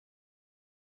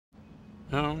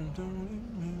Oh.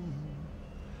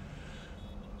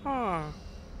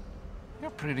 You're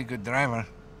a pretty good driver.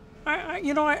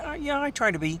 Yeah, I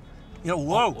try to be. You know,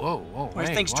 whoa. Whoa. This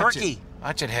Hey, thing's watch torquey. it.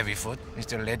 Watch it, heavy foot.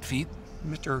 Mr. Lead Feet.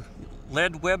 Mr.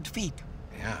 Lead-webbed feet.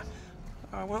 Yeah.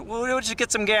 We'll just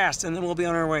get some gas, and then we'll be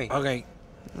on our way. Okay.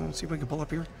 Let's see if we can pull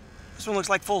up here. This one looks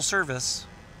like full service.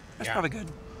 That's probably good.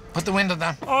 Put the window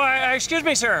down. Oh, excuse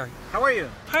me, sir. How are you?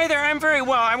 Hi there, I'm very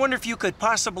well. I wonder if you could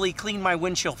possibly clean my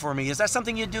windshield for me. Is that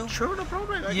something you do? Sure, no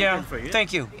problem. I can Yeah, do it for you.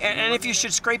 thank you. And if you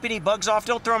should scrape any bugs off,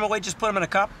 don't throw them away, just put them in a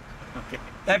cup. Okay.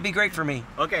 That'd be great for me.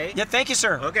 Okay. Yeah, thank you,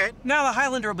 sir. Okay. Now the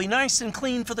Highlander will be nice and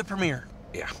clean for the premiere.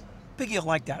 Yeah. Piggy will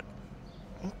like that.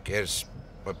 Who cares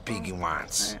what Piggy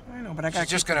wants? I know, but I got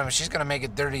She's gonna make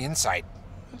it dirty inside.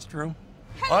 That's true.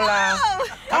 Hola.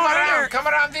 Come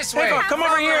around this way. Hey, folks, come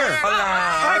over here. Hola.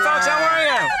 Hi, folks. How are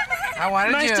you? How are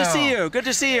you? Nice to see you. Good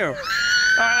to see you.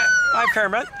 I'm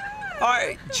Kermit.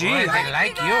 Gee. Boy, they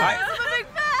like you.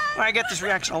 I get this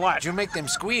reaction a lot. You make them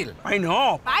squeal. I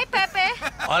know. Bye, Pepe.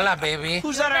 Hola, baby.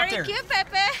 Who's that out there? Very cute,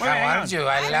 Pepe. How are you?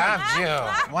 I love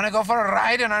you. Want to go for a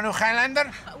ride in our new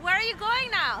Highlander? Where are you going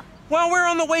now? Well, we're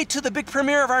on the way to the big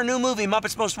premiere of our new movie,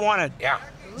 Muppets Most Wanted. Yeah.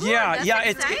 Ooh, Yeah.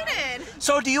 excited.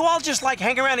 So do you all just like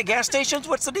hang around at gas stations?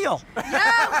 What's the deal?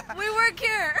 Yeah, we work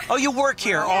here. Oh, you work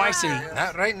here. Oh, I see.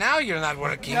 Not right now. You're not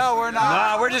working. No, we're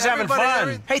not. No, we're just having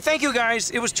fun. Hey, thank you guys.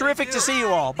 It was terrific to see you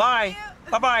all. Bye.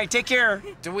 Bye-bye. Take care.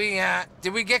 Did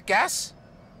we get gas?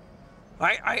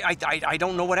 I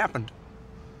don't know what happened.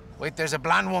 Wait, there's a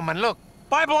blonde woman. Look.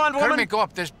 Bye, blonde woman. Kermit, go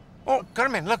up. There's. Oh.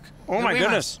 Kermit, look. Oh, The my wee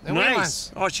goodness. ones. The wee Nice.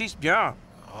 ones. Oh, she's, yeah.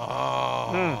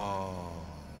 Oh.